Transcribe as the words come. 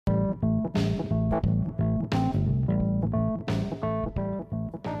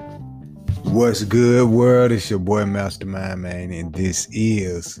What's good, world? It's your boy Mastermind, man, and this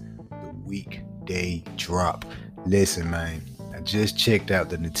is the weekday drop. Listen, man, I just checked out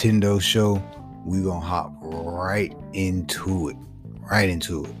the Nintendo show. We gonna hop right into it.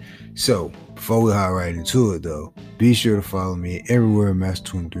 So, before we hop right into it, though, be sure to follow me everywhere,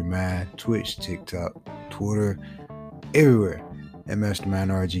 Master239, Twitch, TikTok, Twitter, everywhere at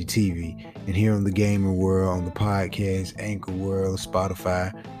Mastermind RGTV, and here on the gaming world, on the podcast, Anchor World,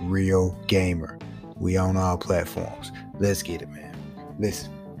 Spotify, Real Gamer. We on all platforms. Let's get it, man.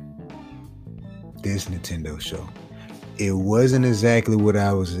 Listen, this Nintendo show, it wasn't exactly what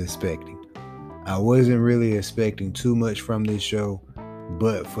I was expecting. I wasn't really expecting too much from this show,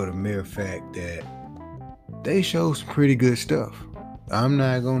 but for the mere fact that they show some pretty good stuff. I'm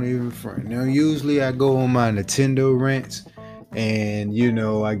not going to even front. Now, usually I go on my Nintendo rants, and,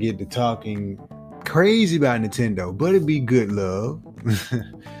 I get to talking crazy about Nintendo, but it'd be good love.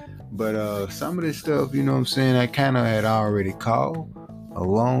 But some of this stuff, I kind of had already called a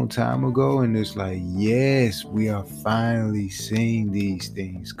long time ago, and it's like, yes, we are finally seeing these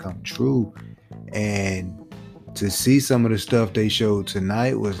things come true. And to see some of the stuff they showed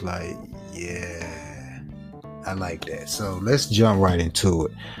tonight was like, yeah, I like that. So let's jump right into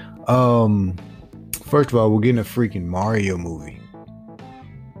it. First of all, we're getting a freaking Mario movie.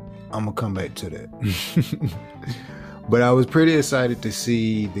 I'm gonna come back to that. But I was pretty excited to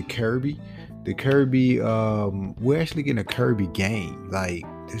see the Kirby. We're actually getting a Kirby game. Like,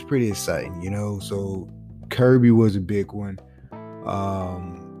 it's pretty exciting, So Kirby was a big one.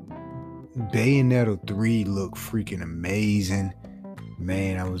 Bayonetta 3 looked freaking amazing.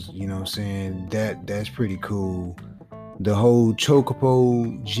 Man, I was, that's pretty cool. The whole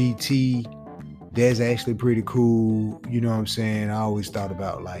Chocobo GT, that's actually pretty cool. I always thought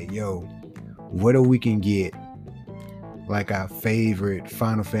about what if we can get like our favorite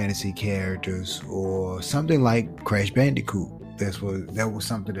Final Fantasy characters or something like Crash Bandicoot. That was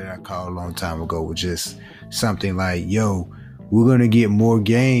something that I called a long time ago, with just something like, we're gonna get more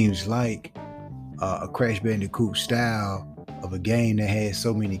games like a Crash Bandicoot style of a game that has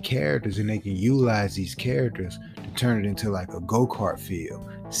so many characters, and they can utilize these characters to turn it into like a go-kart field.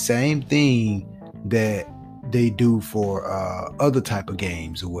 Same thing that they do for other type of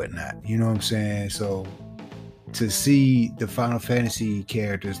games or whatnot. So to see the Final Fantasy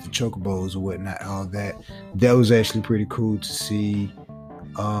characters, the Chocobos or whatnot, all that was actually pretty cool to see.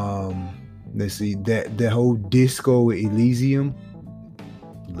 Let's see, that whole Disco Elysium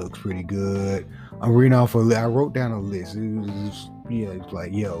looks pretty good. I'm reading off I wrote down a list. It's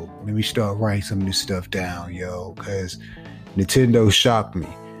like, let me start writing some of this stuff down, because Nintendo shocked me.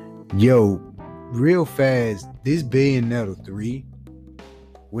 Real fast, this Bayonetta 3,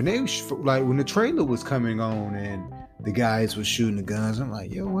 when the trailer was coming on and the guys were shooting the guns, I'm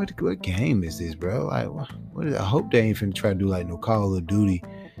like, what game is this, bro? Like, what I hope they ain't finna try to do like no Call of Duty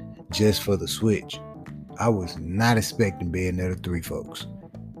just for the Switch. I was not expecting Bayonetta 3, folks.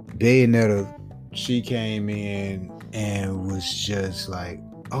 Bayonetta, she came in and was just like,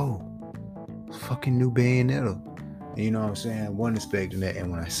 oh, fucking new Bayonetta. I wasn't expecting that. And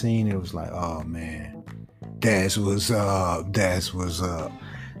when I seen it, it was like, oh man, that's what's up.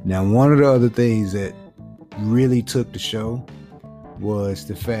 Now, one of the other things that really took the show was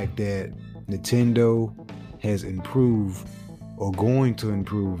the fact that Nintendo has improved or going to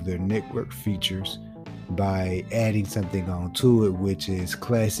improve their network features by adding something onto it, which is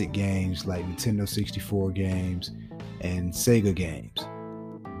classic games like Nintendo 64 games and Sega games.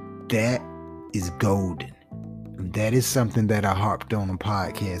 That is golden. That is something that I harped on a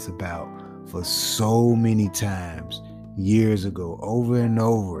podcast about for so many times years ago, over and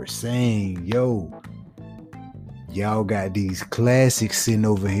over, saying, y'all got these classics sitting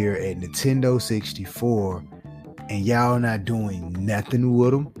over here at Nintendo 64 and y'all not doing nothing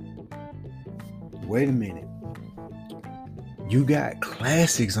with them. Wait a minute. You got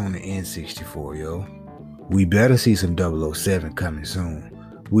classics on the N64, We better see some 007 coming soon.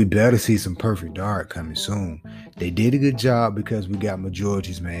 We better see some Perfect Dark coming soon. They did a good job because we got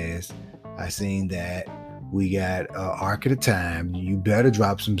Majora's Mask. I seen that. We got Ark of the Time. You better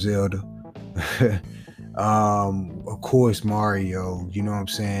drop some Zelda. Of course, Mario.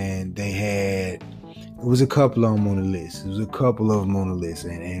 It was a couple of them on the list.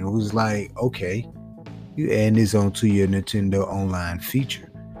 And it was like, okay, you add this onto your Nintendo Online feature.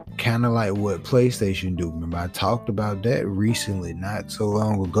 Kind of like what PlayStation do. Remember, I talked about that recently, not so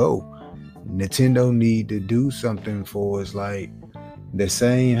long ago. Nintendo need to do something for us, like the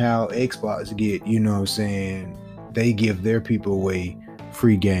same how Xbox get, they give their people away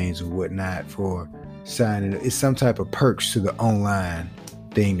free games or whatnot for signing. It's some type of perks to the online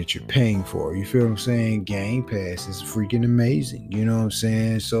thing that you're paying for. You feel what I'm saying? Game Pass is freaking amazing. You know what I'm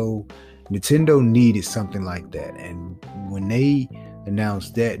saying? So Nintendo needed something like that. And when they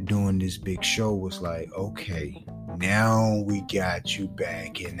announced that during this big show, was like, okay, now we got you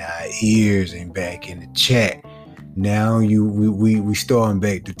back in our ears and back in the chat. Now we starting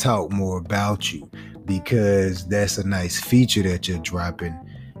back to talk more about you, because that's a nice feature that you're dropping,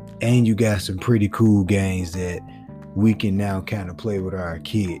 and you got some pretty cool games that we can now kind of play with our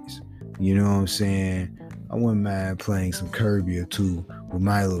kids. You know what I'm saying? I wouldn't mind playing some Kirby or two with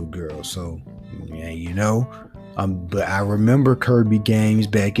my little girl. So yeah, you know, but I remember Kirby games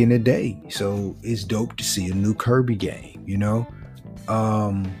back in the day, so it's dope to see a new Kirby game. You know,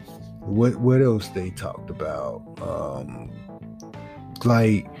 what else they talked about?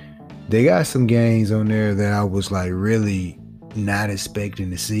 Like they got some games on there that I was like really not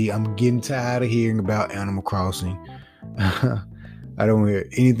expecting to see. I'm getting tired of hearing about Animal Crossing. I don't hear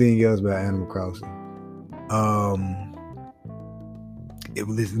anything else about Animal Crossing.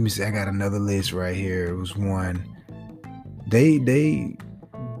 Let me see. I got another list right here. It was one. The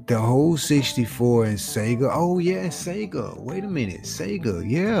whole 64 and Sega. Oh yeah, Sega. Wait a minute, Sega.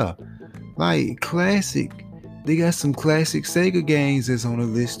 Yeah, like classic. They got some classic Sega games that's on the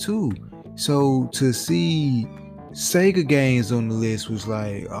list too. So to see Sega games on the list was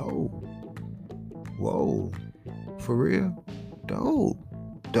like, oh, whoa, for real, dope.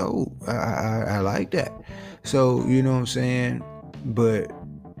 I like that. So you know what I'm saying. But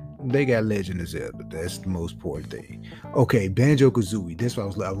they got Legend of Zelda. That's the most important thing. Okay, Banjo-Kazooie. That's why I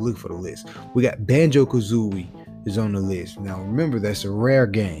was looking for the list. We got Banjo-Kazooie is on the list. Now remember, that's a rare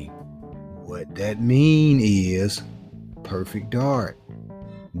game. What that mean is Perfect Dark.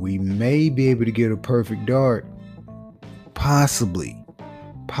 We may be able to get a Perfect Dark. Possibly.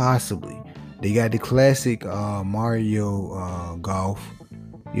 They got the classic Mario Golf.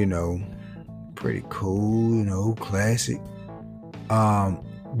 You know, pretty cool. You know, classic.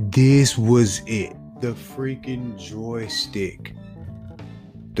 This was it. The freaking joystick.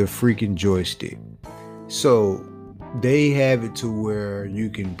 So they have it to where you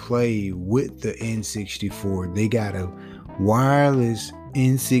can play with the N64. They got a wireless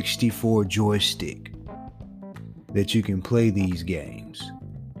N64 joystick that you can play these games.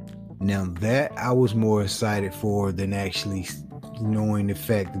 Now that I was more excited for than actually knowing the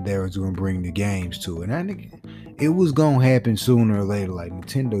fact that they was going to bring the games to it. And I think it was going to happen sooner or later. Like,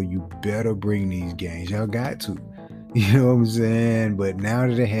 Nintendo, you better bring these games. Y'all got to. You know what I'm saying? But now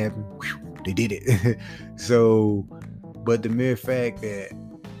that it happened, they did it. So, but the mere fact that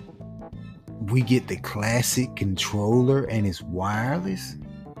we get the classic controller and it's wireless,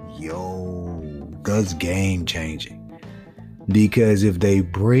 that's game changing. Because if they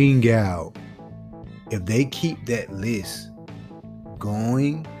keep that list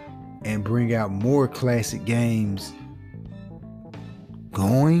going and bring out more classic games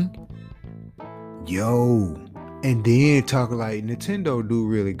going, and then talk like Nintendo do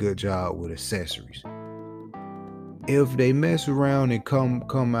really good job with accessories. If they mess around and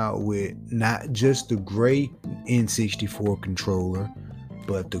come out with not just the gray N64 controller,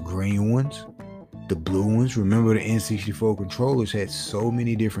 but the green ones, the blue ones. Remember, the N64 controllers had so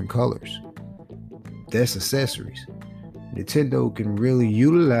many different colors. That's accessories. Nintendo can really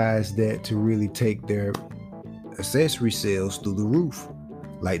utilize that to really take their accessory sales through the roof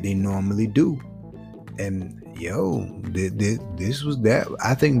like they normally do. And this was that.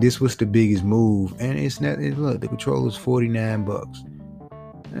 I think this was the biggest move. And it's not, look, the controller's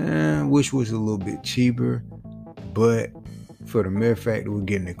 $49. Wish was a little bit cheaper, but for the mere fact that we're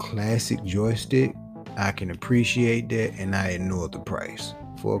getting a classic joystick, I can appreciate that, and I ignored the price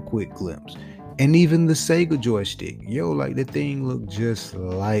for a quick glimpse. And even the Sega joystick, like the thing looked just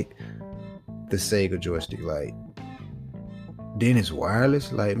like the Sega joystick. Like, then it's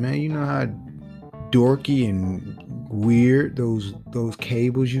wireless. Like, man, you know how dorky and weird those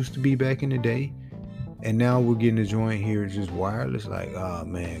cables used to be back in the day, and now we're getting a joint here just wireless. Like, oh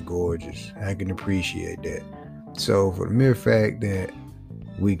man, gorgeous. I can appreciate that. So for the mere fact that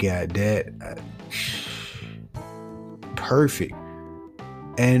we got that, perfect.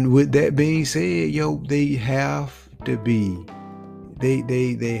 And with that being said, they have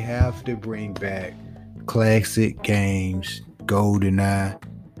to bring back classic games, GoldenEye,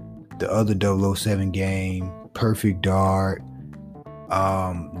 the other 007 game, Perfect Dark,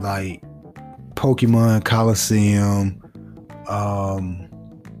 like Pokemon Coliseum,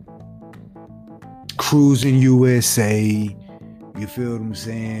 Cruising USA. You feel what I'm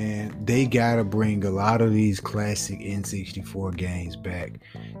saying? They gotta bring a lot of these classic N64 games back,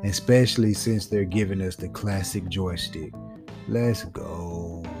 especially since they're giving us the classic joystick. Let's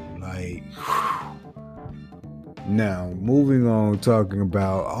go. Like, now moving on, talking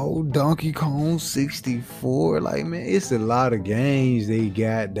about Donkey Kong 64. Like, man, it's a lot of games they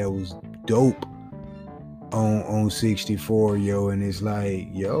got that was dope on 64, yo. And it's like,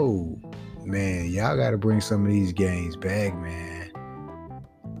 yo, man, y'all gotta bring some of these games back, man.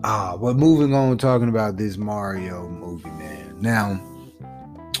 But moving on, talking about this Mario movie, man. Now,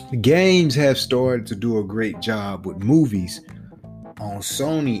 games have started to do a great job with movies on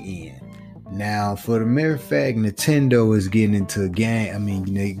Sony end. Now, for the mere fact Nintendo is getting into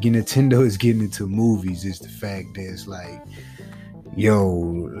Nintendo is getting into movies is the fact that it's like,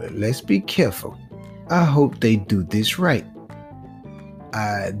 yo, let's be careful. I hope they do this right.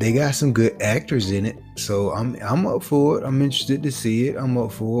 They got some good actors in it, so I'm up for it. I'm interested to see it. I'm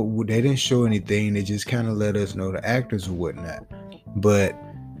up for it. They didn't show anything. They just kind of let us know the actors or whatnot. But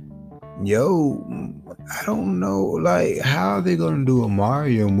yo, I don't know, like, how are they gonna do a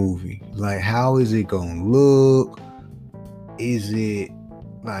Mario movie? Like, how is it gonna look? Is it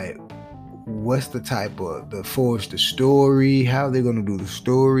like, what's the type of the story? How are they gonna do the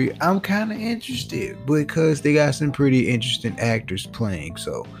story? I'm kind of interested because they got some pretty interesting actors playing.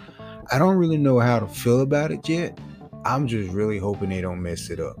 So I don't really know how to feel about it yet. I'm just really hoping they don't mess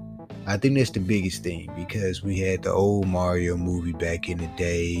it up. I think that's the biggest thing, because we had the old Mario movie back in the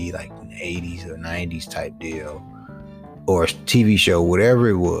day, like in the 80s or 90s type deal, or TV show, whatever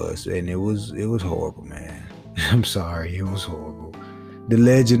it was, and it was horrible, man. I'm sorry, it was horrible. The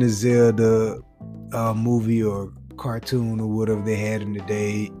Legend of Zelda movie or cartoon or whatever they had in the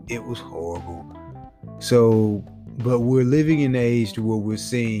day, it was horrible. So, but we're living in an age where we're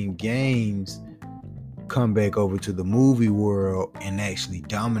seeing games come back over to the movie world and actually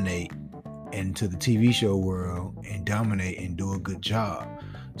dominate, into the TV show world and dominate and do a good job.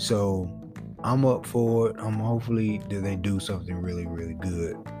 So I'm up for it. Hopefully that they do something really, really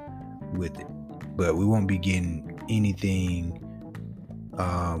good with it. But we won't be getting anything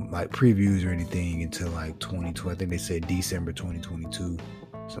like previews or anything until like 2020. I think they said December 2022,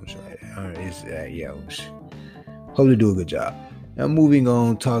 something like that. Hope they do a good job. Now, moving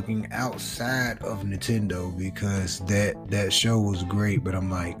on, talking outside of Nintendo, because that show was great, but I'm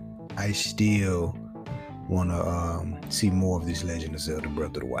like, I still want to see more of this Legend of Zelda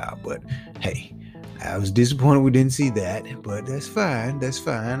Breath of the Wild. But hey, I was disappointed we didn't see that, but that's fine. That's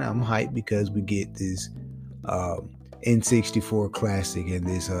fine. I'm hyped because we get this N64 classic and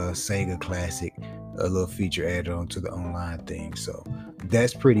this Sega classic, a little feature added onto the online thing. So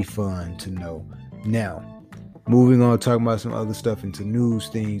that's pretty fun to know. Now, moving on, talking about some other stuff into news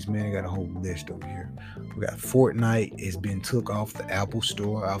things, man. I got a whole list over here. We got Fortnite has been took off the Apple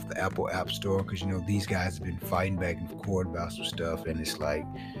Store, off the Apple App Store, because, you know, these guys have been fighting back and forth about some stuff, and it's like,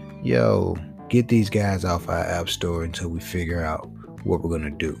 yo, get these guys off our App Store until we figure out what we're gonna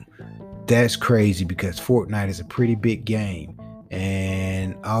do. That's crazy, because Fortnite is a pretty big game,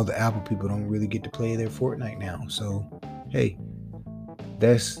 and all the Apple people don't really get to play their Fortnite now. So, hey,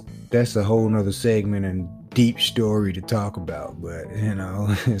 that's a whole nother segment and deep story to talk about, but you know,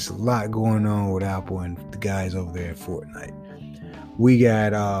 it's a lot going on with Apple and the guys over there at Fortnite. We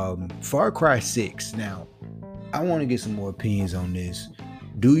got Far Cry 6. Now, I want to get some more opinions on this.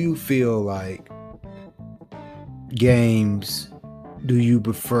 Do you feel like games, do you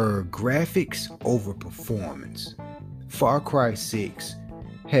prefer graphics over performance? Far Cry 6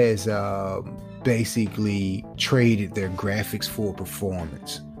 has basically traded their graphics for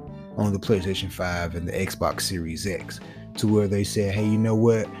performance on the PlayStation 5 and the Xbox Series X, to where they said, hey, you know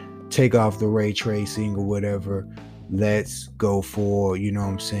what? Take off the ray tracing or whatever. Let's go for, you know what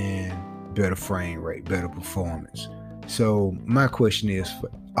I'm saying, better frame rate, better performance. So my question is,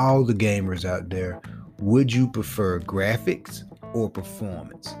 for all the gamers out there, would you prefer graphics or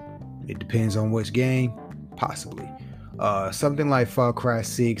performance? It depends on which game, possibly. Something like Far Cry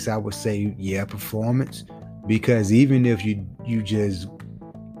 6, I would say, yeah, performance, because even if you just,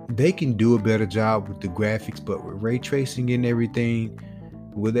 they can do a better job with the graphics, but with ray tracing and everything,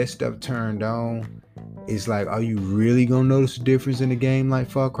 with that stuff turned on, it's like, are you really gonna notice a difference in a game like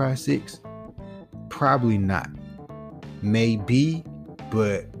Far Cry 6? Probably not. Maybe,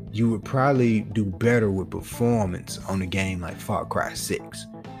 but you would probably do better with performance on a game like Far Cry 6.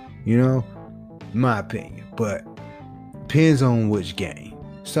 You know, my opinion. But depends on which game.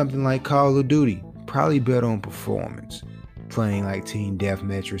 Something like Call of Duty, probably better on performance, playing like Team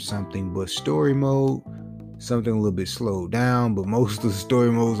Deathmatch or something. But story mode, something a little bit slowed down. But most of the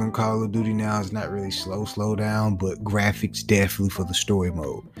story modes on Call of Duty now is not really slow down, but graphics definitely for the story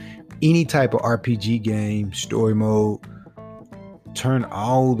mode. Any type of RPG game, story mode, turn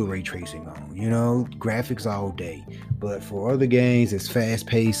all the ray tracing on, graphics all day. But for other games that's fast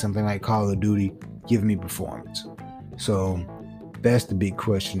paced, something like Call of Duty, give me performance. So that's the big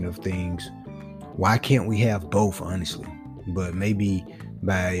question of things. Why can't we have both, honestly? But maybe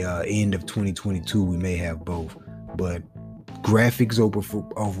by end of 2022 we may have both. But graphics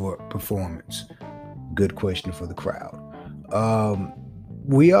over performance, good question for the crowd.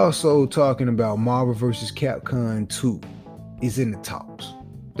 We also talking about Marvel vs. Capcom 2 is in the talks.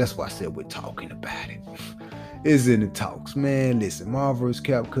 That's why I said we're talking about it. It's in the talks, man. Listen, Marvel vs.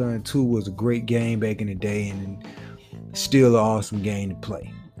 Capcom 2 was a great game back in the day, and still an awesome game to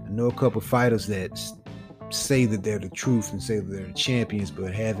play. I know a couple fighters that say that they're the truth and say that they're the champions,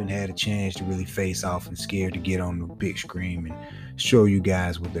 but haven't had a chance to really face off and scared to get on the big screen and show you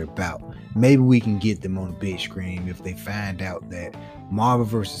guys what they're about. Maybe we can get them on the big screen if they find out that Marvel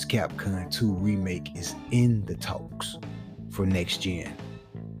vs. Capcom 2 remake is in the talks for next gen.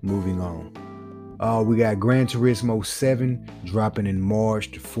 Moving on. We got Gran Turismo 7 dropping in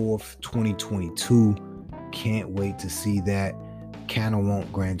March the 4th, 2022. Can't wait to see that. Kind of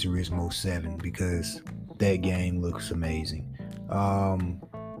want Gran Turismo 7 because that game looks amazing.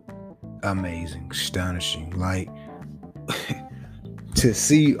 Amazing, astonishing. Like, to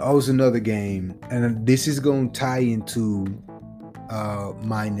see also another game, and this is going to tie into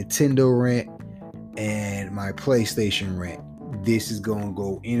my Nintendo rant and my PlayStation rant. This is going to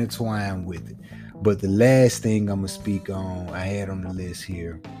go intertwined with it. But the last thing I'm going to speak on, I had on the list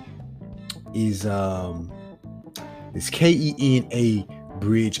here, is this Kena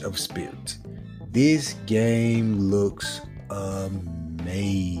Bridge of Spirits. This game looks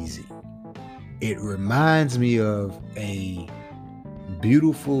amazing. It reminds me of a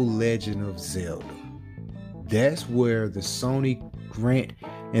beautiful Legend of Zelda. That's where the Sony rant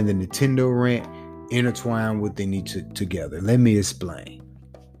and the Nintendo rant intertwine what they need to together. Let me explain.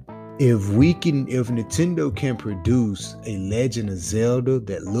 If Nintendo can produce a Legend of Zelda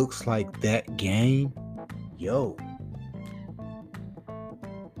that looks like that game,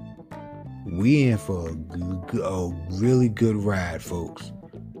 we in for a really good ride, folks,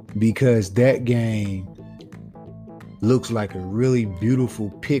 because that game looks like a really beautiful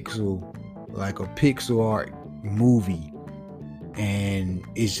pixel art movie, and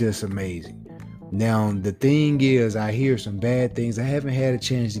it's just amazing. Now, the thing is, I hear some bad things. I haven't had a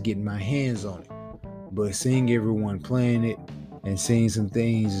chance to get my hands on it, but seeing everyone playing it and seeing some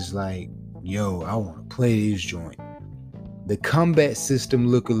things is like, I want to play this joint. The combat system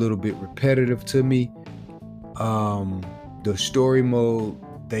look a little bit repetitive to me. The story mode,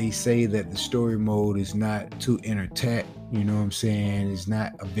 they say that the story mode is not too intact. You know what I'm saying? It's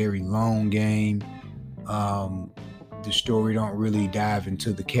not a very long game. The story don't really dive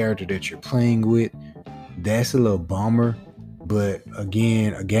into the character that you're playing with. That's a little bummer. But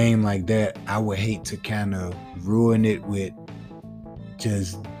again, a game like that, I would hate to kind of ruin it with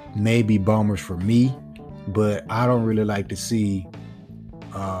just maybe bummers for me. But I don't really like to see,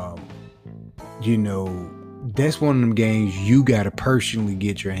 that's one of them games you got to personally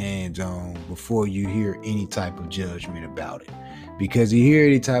get your hands on before you hear any type of judgment about it. Because you hear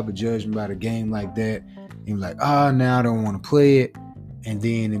any type of judgment about a game like that, and you're like, now I don't want to play it. And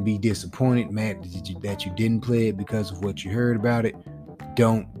then be disappointed, mad that you didn't play it because of what you heard about it.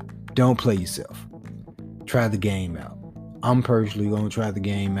 Don't play yourself. Try the game out. I'm personally going to try the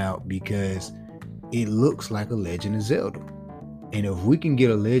game out because it looks like a Legend of Zelda. And if we can get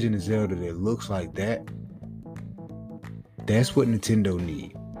a Legend of Zelda that looks like that, that's what Nintendo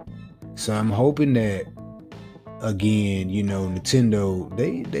need. So I'm hoping that, again, Nintendo,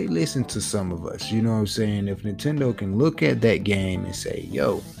 they listen to some of us. You know what I'm saying? If Nintendo can look at that game and say,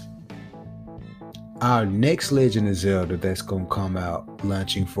 our next Legend of Zelda that's going to come out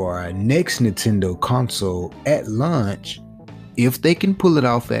launching for our next Nintendo console at launch, if they can pull it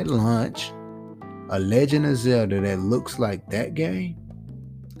off at launch, a Legend of Zelda that looks like that game,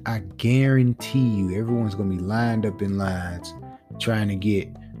 I guarantee you everyone's going to be lined up in lines trying to get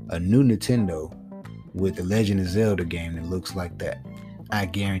a new Nintendo with the Legend of Zelda game that looks like that. I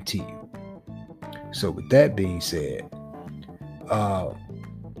guarantee you. So with that being said,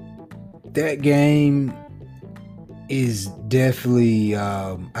 that game is definitely,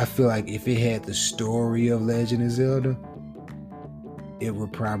 I feel like if it had the story of Legend of Zelda, I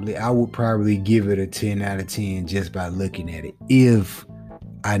would probably give it a 10 out of 10 just by looking at it. If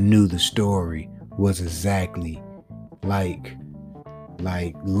I knew the story was exactly like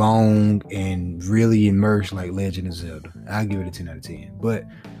long and really immersed like Legend of Zelda, I'll give it a 10 out of 10. But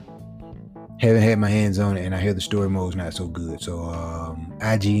haven't had my hands on it, and I hear the story mode's not so good. So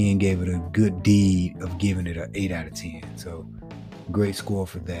IGN gave it a good deed of giving it an 8 out of 10. So Great score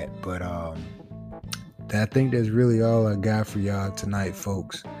for that. But I think that's really all I got for y'all tonight,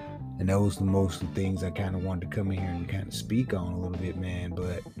 folks. And that was the most of the things I kind of wanted to come in here and kind of speak on a little bit, man.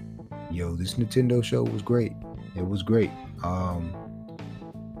 But yo, this Nintendo show was great. It was great. I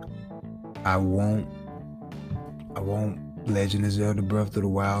want Legend of Zelda Breath of the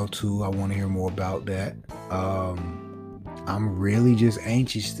Wild 2. I want to hear more about that. I'm really just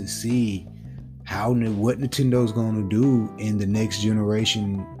anxious to see what Nintendo's going to do in the next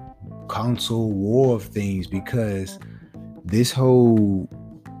generation console war of things, because this whole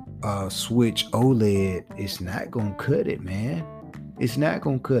Switch OLED is not going to cut it, man. It's not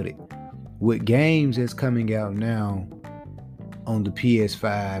going to cut it. With games that's coming out now on the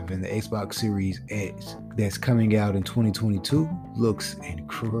PS5 and the Xbox Series X that's coming out in 2022 looks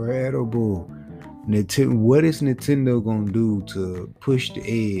incredible. What is Nintendo going to do to push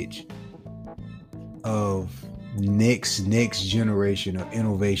the edge of next generation of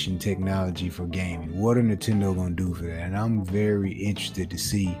innovation technology for gaming? What are Nintendo going to do for that? And I'm very interested to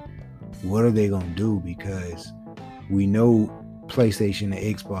see what are they going to do, because we know PlayStation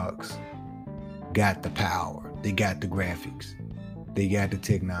and Xbox got the power, they got the graphics, they got the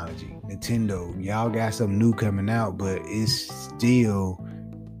technology. Nintendo, y'all got something new coming out, but it's still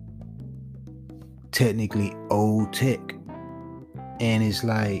technically old tech. And it's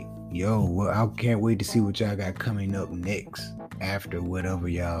like, yo, well, I can't wait to see what y'all got coming up next after whatever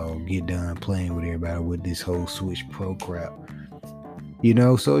y'all get done playing with everybody with this whole Switch Pro crap. You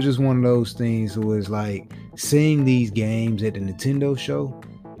know, so it's just one of those things where it's like seeing these games at the Nintendo show,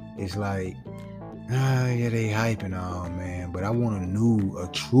 it's like, yeah, they hyping all, man. But I want a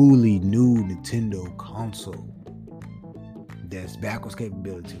truly new Nintendo console that's backwards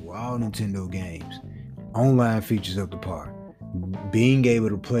capability with all Nintendo games, online features up to par, being able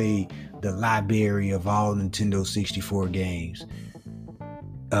to play the library of all Nintendo 64 games,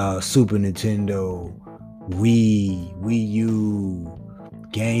 Super Nintendo, Wii U,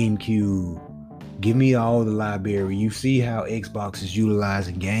 GameCube. Give me all the library. You see how Xbox is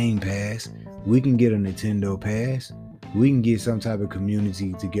utilizing Game Pass. We can get a Nintendo Pass. We can get some type of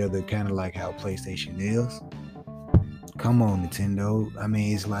community together, kind of like how PlayStation is. Come on, Nintendo. I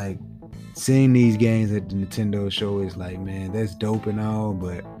mean, it's like seeing these games at the Nintendo show is like, man, that's dope and all,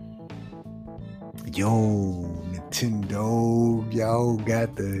 but yo, Nintendo, y'all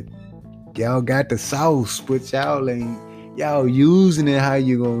got the sauce, but y'all using it how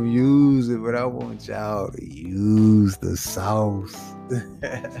you gonna use it, but I want y'all to use the sauce.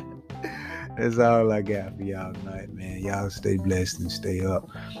 That's all I got for y'all tonight, man. Y'all stay blessed and stay up.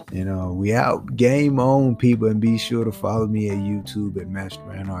 We out. Game on, people, and be sure to follow me at YouTube at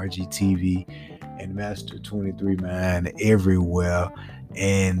Masterman RGTV and Master 23 Man everywhere,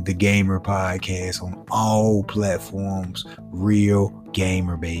 and the Gamer Podcast on all platforms. Real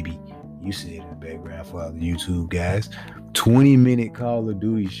gamer, baby. You see it in the background for all the YouTube guys. 20-minute Call of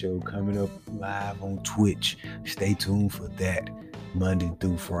Duty show coming up live on Twitch. Stay tuned for that Monday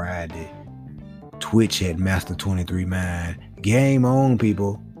through Friday. Twitch at Master 23 Man. Game on,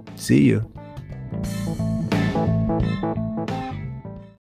 people. See ya.